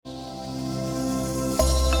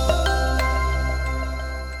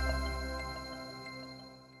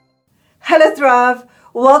Hello Thrive,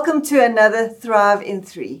 welcome to another Thrive in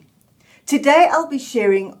 3. Today I'll be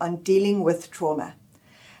sharing on dealing with trauma.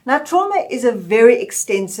 Now trauma is a very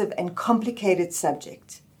extensive and complicated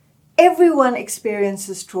subject. Everyone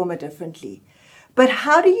experiences trauma differently, but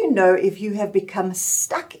how do you know if you have become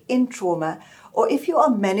stuck in trauma or if you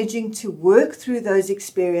are managing to work through those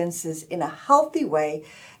experiences in a healthy way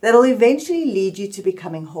that will eventually lead you to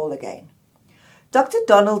becoming whole again? Dr.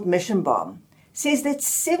 Donald Mishenbaum says that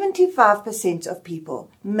 75% of people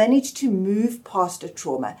manage to move past a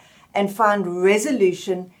trauma and find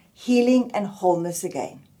resolution, healing, and wholeness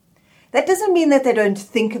again. That doesn't mean that they don't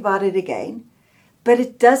think about it again, but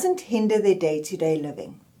it doesn't hinder their day-to-day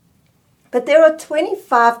living. But there are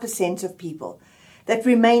 25% of people that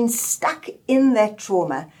remain stuck in that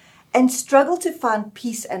trauma and struggle to find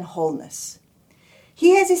peace and wholeness.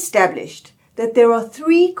 He has established that there are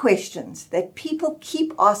 3 questions that people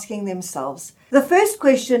keep asking themselves. The first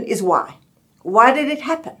question is why? Why did it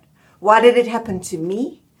happen? Why did it happen to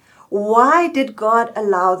me? Why did God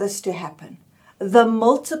allow this to happen? The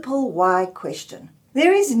multiple why question.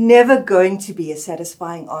 There is never going to be a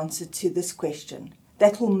satisfying answer to this question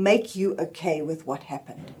that will make you okay with what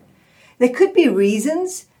happened. There could be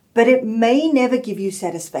reasons, but it may never give you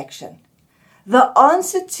satisfaction. The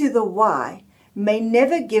answer to the why may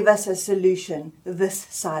never give us a solution this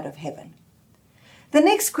side of heaven. The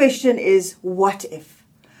next question is, what if?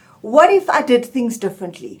 What if I did things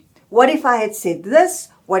differently? What if I had said this?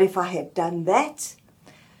 What if I had done that?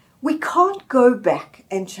 We can't go back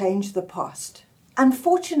and change the past.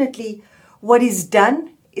 Unfortunately, what is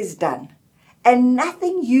done, and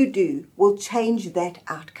nothing you do will change that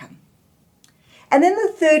outcome. And then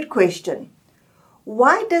the third question,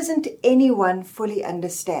 why doesn't anyone fully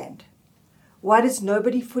understand? Why does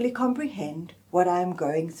nobody fully comprehend what I am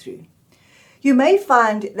going through? You may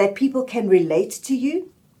find that people can relate to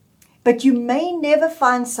you, but you may never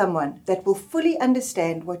find someone that will fully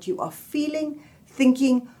understand what you are feeling,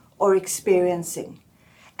 thinking, or experiencing.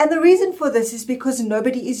 And the reason for this is because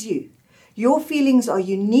nobody is you. Your feelings are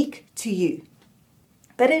unique to you.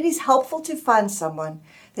 But it is helpful to find someone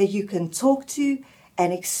that you can talk to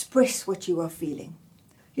and express what you are feeling.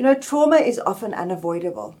 You know, trauma is often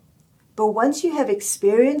unavoidable. But once you have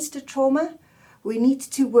experienced a trauma, we need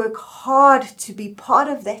to work hard to be part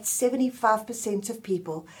of that 75% of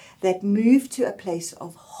people that move to a place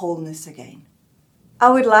of wholeness again. I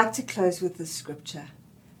would like to close with this scripture.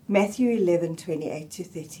 Matthew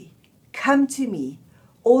 11:28-30. Come to me,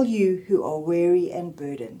 all you who are weary and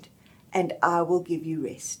burdened, and I will give you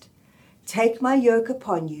rest. Take my yoke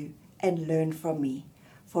upon you and learn from me,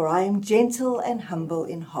 for I am gentle and humble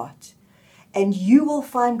in heart, and you will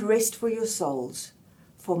find rest for your souls,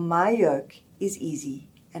 for my yoke is easy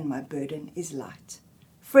and my burden is light.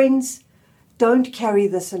 Friends, don't carry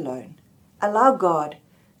this alone. Allow God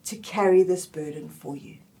to carry this burden for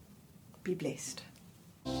you. Be blessed.